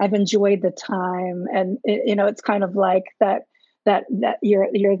 I've enjoyed the time, and it's kind of like that you're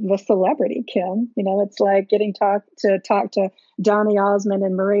the celebrity, Kim. It's like getting talk to Donny Osmond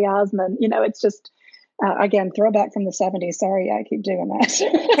and Marie Osmond. It's just again, throwback from the 70s. Sorry, I keep doing that.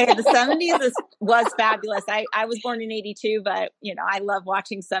 Hey, the 70s was fabulous. I was born in 82, but I love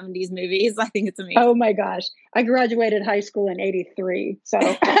watching 70s movies. I think it's amazing. Oh my gosh, I graduated high school in 83, so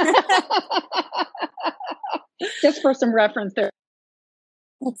just for some reference there.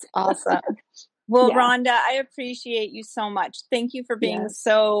 That's awesome. Well, Rhonda, I appreciate you so much. Thank you for being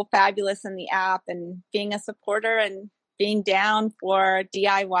so fabulous in the app and being a supporter and being down for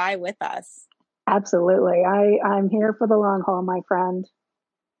DIY with us. Absolutely. I'm here for the long haul, my friend.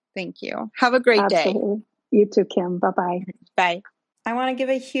 Thank you. Have a great day. You too, Kim. Bye-bye. Bye. I want to give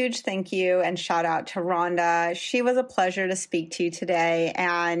a huge thank you and shout out to Rhonda. She was a pleasure to speak to today.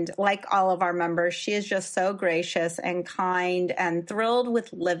 And like all of our members, she is just so gracious and kind and thrilled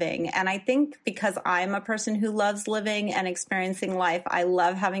with living. And I think because I'm a person who loves living and experiencing life, I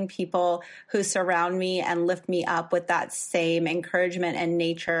love having people who surround me and lift me up with that same encouragement and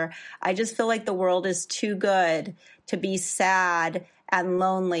nature. I just feel like the world is too good to be sad and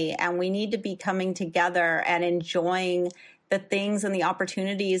lonely. And we need to be coming together and enjoying the things and the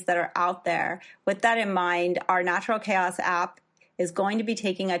opportunities that are out there. With that in mind, our Natural Chaos app is going to be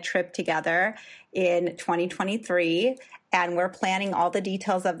taking a trip together in 2023, and we're planning all the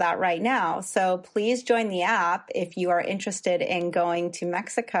details of that right now. So please join the app if you are interested in going to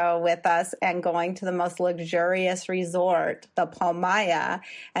Mexico with us and going to the most luxurious resort, the Palmaya.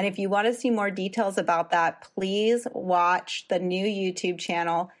 And if you want to see more details about that, please watch the new YouTube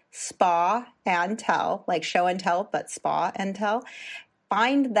channel, Spa and Tell, like show and tell, but Spa and Tell.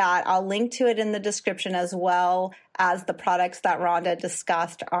 Find that. I'll link to it in the description, as well as the products that Rhonda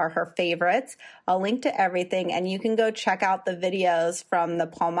discussed are her favorites. I'll link to everything, and you can go check out the videos from the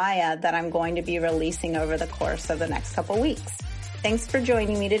Palmaya that I'm going to be releasing over the course of the next couple weeks. Thanks for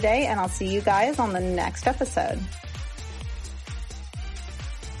joining me today, and I'll see you guys on the next episode.